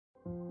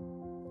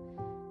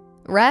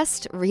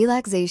Rest,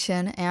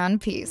 relaxation,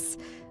 and peace.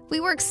 We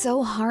work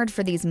so hard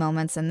for these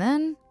moments, and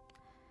then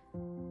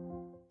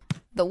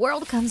the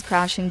world comes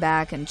crashing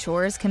back and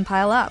chores can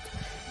pile up.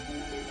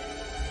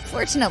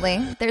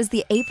 Fortunately, there's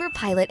the AIPER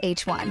Pilot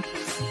H1.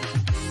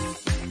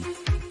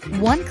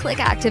 One-click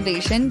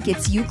activation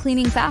gets you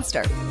cleaning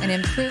faster, and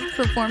improved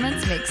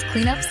performance makes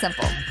cleanup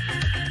simple.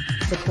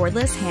 The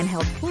cordless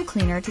handheld pool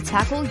cleaner to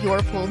tackle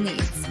your pool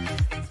needs.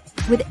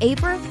 With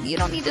AIPER, you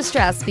don't need to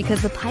stress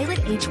because the Pilot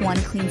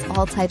H1 cleans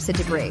all types of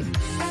debris.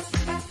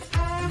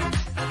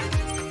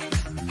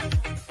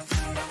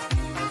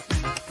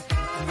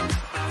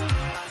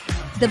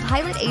 The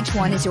Pilot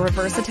H1 is your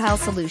versatile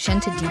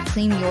solution to deep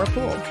clean your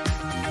pool,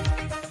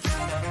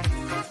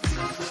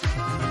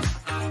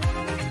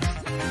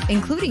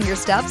 including your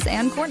steps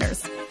and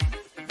corners.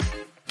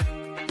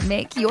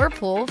 Make your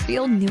pool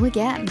feel new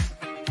again.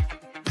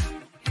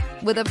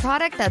 With a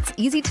product that's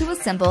easy to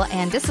assemble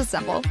and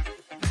disassemble,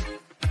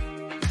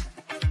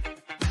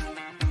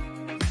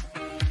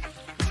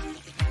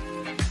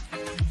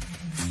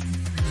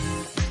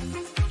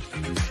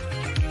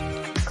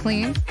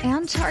 clean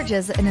and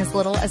charges in as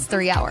little as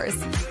 3 hours.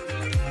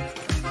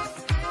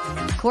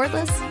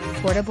 Cordless,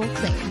 portable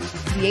clean.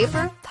 The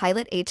AIPER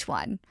Pilot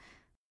H1.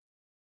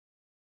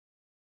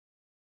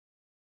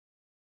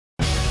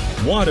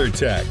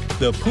 WaterTech,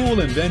 the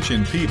pool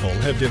invention people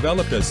have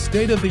developed a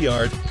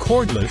state-of-the-art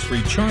cordless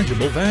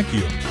rechargeable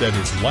vacuum that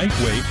is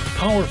lightweight,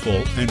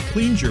 powerful, and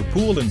cleans your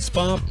pool and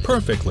spa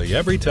perfectly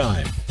every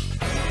time.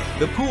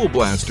 The Pool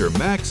Blaster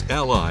Max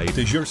Li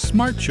is your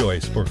smart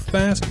choice for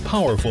fast,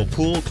 powerful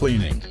pool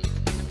cleaning.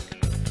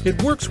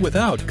 It works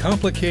without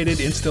complicated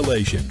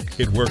installation.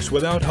 It works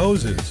without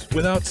hoses,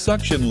 without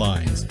suction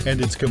lines,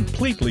 and it's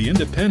completely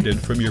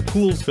independent from your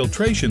pool's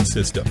filtration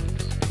system.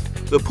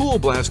 The Pool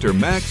Blaster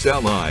Max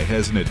Li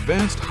has an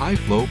advanced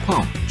high-flow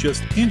pump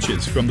just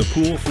inches from the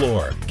pool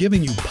floor,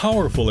 giving you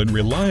powerful and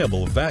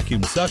reliable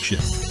vacuum suction.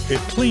 It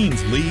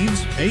cleans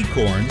leaves,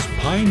 acorns,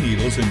 pine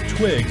needles, and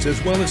twigs,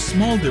 as well as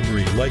small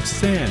debris like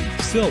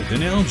sand, silt,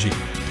 and algae.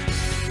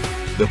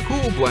 The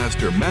Pool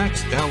Blaster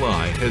Max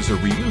Li has a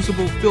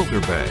reusable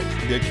filter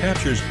bag that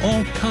captures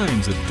all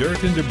kinds of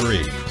dirt and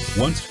debris.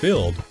 Once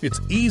filled,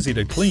 it's easy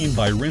to clean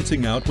by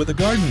rinsing out with a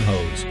garden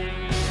hose.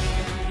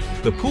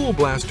 The Pool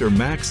Blaster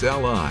Max Li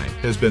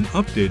has been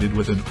updated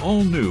with an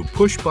all-new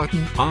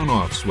push-button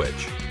on-off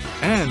switch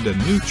and a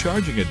new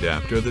charging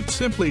adapter that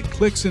simply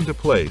clicks into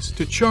place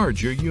to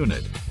charge your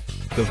unit.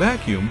 The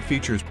vacuum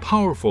features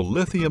powerful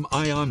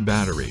lithium-ion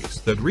batteries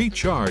that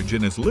recharge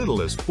in as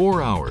little as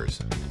 4 hours.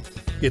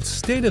 Its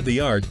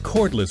state-of-the-art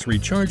cordless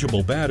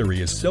rechargeable battery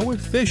is so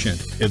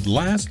efficient it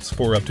lasts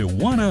for up to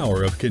 1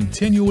 hour of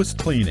continuous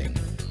cleaning.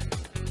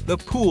 The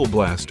Pool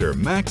Blaster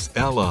Max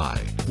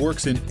Li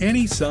works in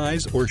any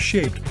size or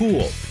shaped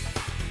pool.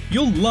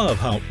 You'll love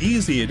how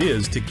easy it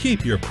is to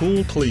keep your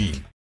pool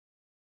clean.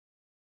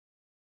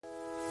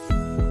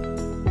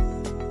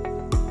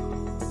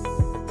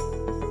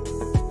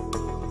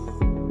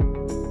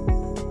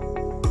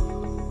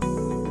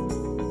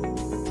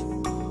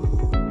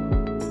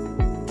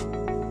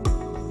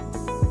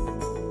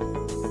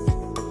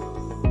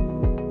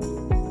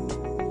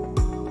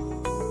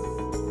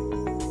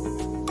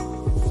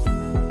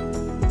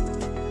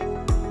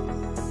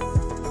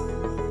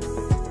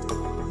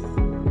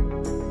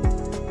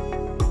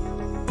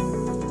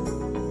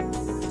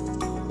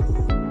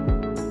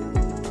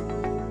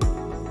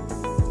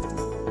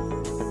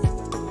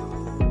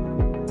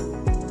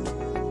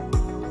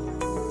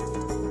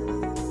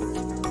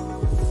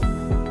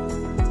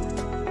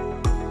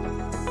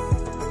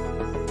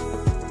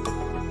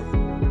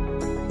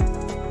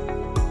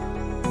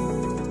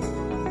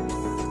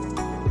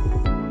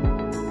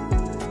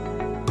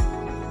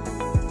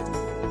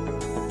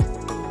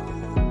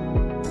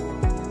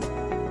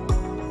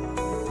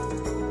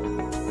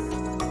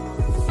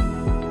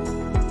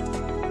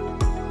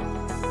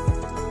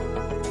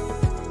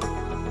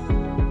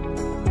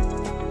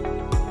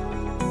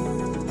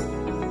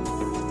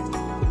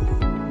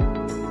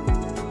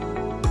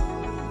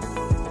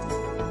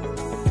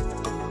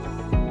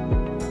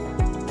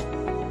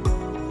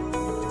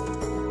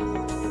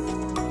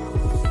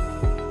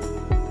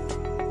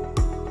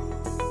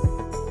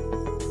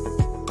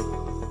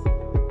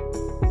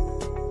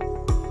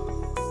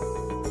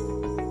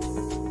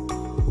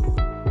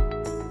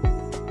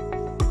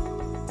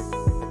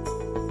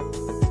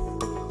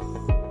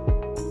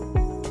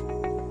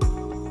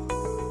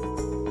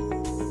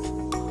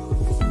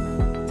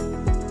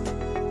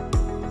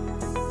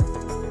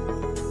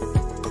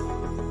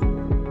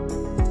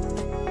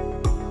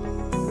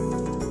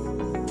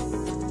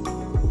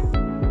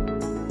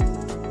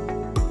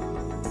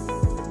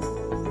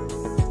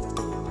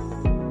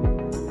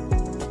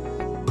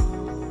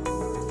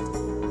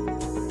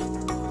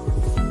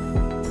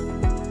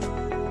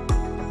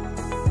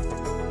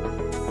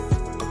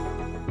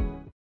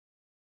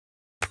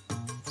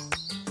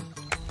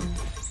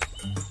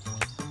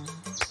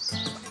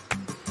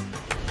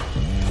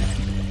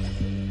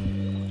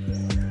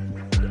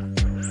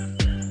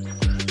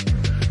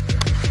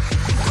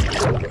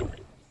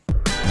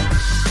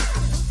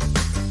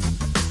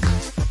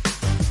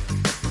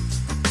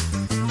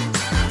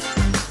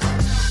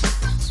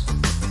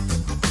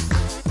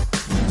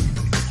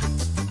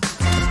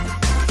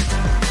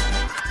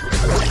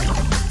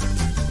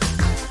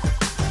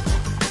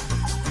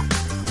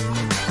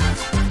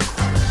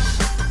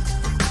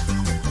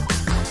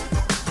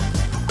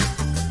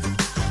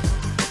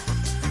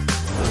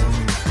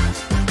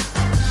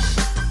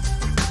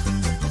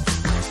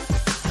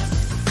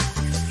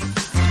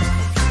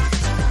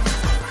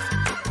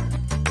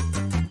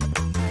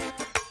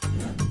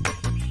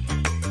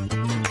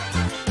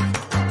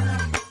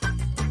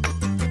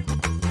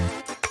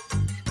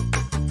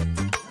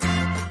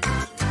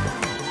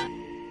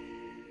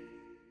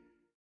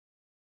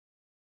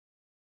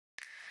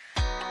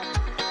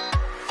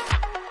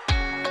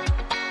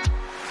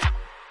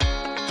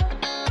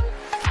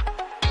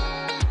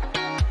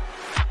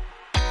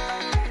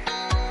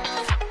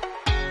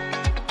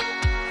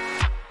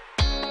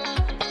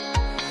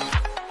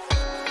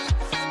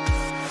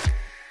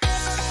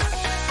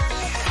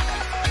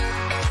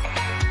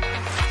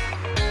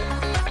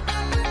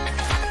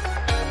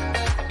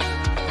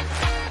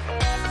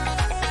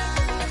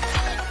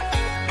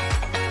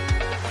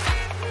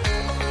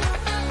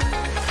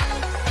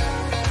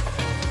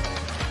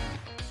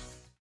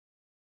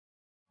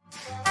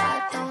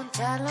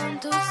 tell them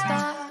to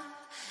stop.